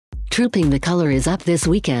Trooping the Colour is up this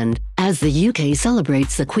weekend, as the UK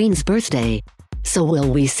celebrates the Queen's birthday. So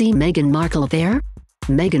will we see Meghan Markle there?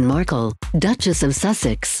 Meghan Markle, Duchess of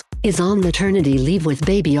Sussex, is on maternity leave with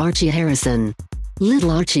baby Archie Harrison. Little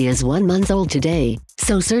Archie is 1 month old today,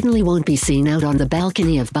 so certainly won't be seen out on the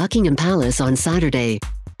balcony of Buckingham Palace on Saturday.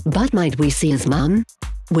 But might we see his mum?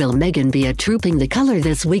 Will Meghan be at Trooping the Colour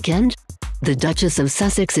this weekend? The Duchess of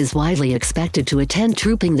Sussex is widely expected to attend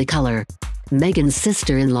Trooping the Colour. Meghan's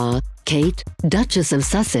sister-in-law, Kate, Duchess of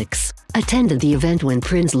Sussex, attended the event when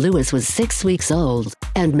Prince Louis was 6 weeks old,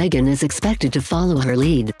 and Meghan is expected to follow her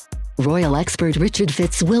lead. Royal expert Richard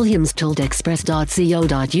Fitzwilliams told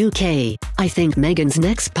Express.co.uk, "I think Meghan's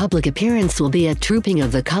next public appearance will be at Trooping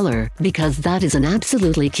of the Colour, because that is an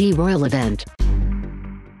absolutely key royal event.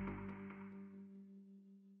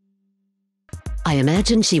 I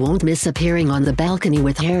imagine she won't miss appearing on the balcony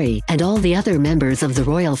with Harry and all the other members of the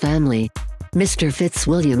royal family." Mr.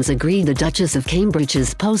 Fitzwilliams agreed the Duchess of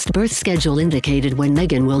Cambridge's post-birth schedule indicated when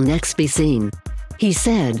Meghan will next be seen. He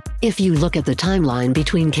said, "If you look at the timeline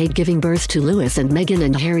between Kate giving birth to Louis and Meghan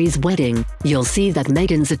and Harry's wedding, you'll see that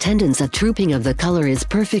Meghan's attendance at Trooping of the Colour is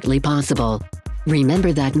perfectly possible.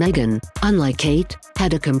 Remember that Meghan, unlike Kate,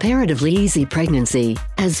 had a comparatively easy pregnancy,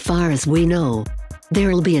 as far as we know."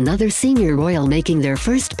 There'll be another senior royal making their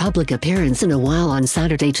first public appearance in a while on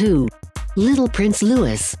Saturday too. Little Prince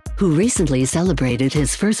Louis, who recently celebrated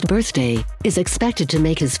his first birthday, is expected to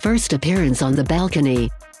make his first appearance on the balcony.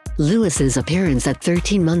 Louis's appearance at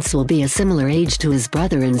 13 months will be a similar age to his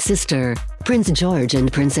brother and sister, Prince George and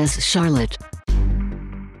Princess Charlotte.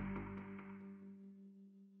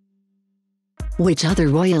 Which other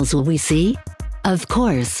royals will we see? Of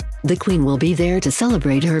course, the Queen will be there to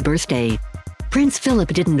celebrate her birthday. Prince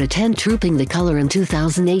Philip didn't attend Trooping the Colour in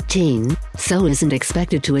 2018, so isn't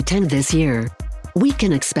expected to attend this year. We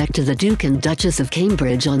can expect the Duke and Duchess of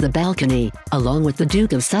Cambridge on the balcony, along with the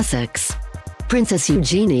Duke of Sussex. Princess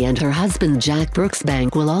Eugenie and her husband Jack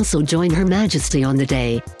Brooksbank will also join Her Majesty on the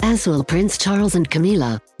day, as will Prince Charles and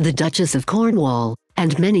Camilla, the Duchess of Cornwall,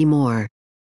 and many more.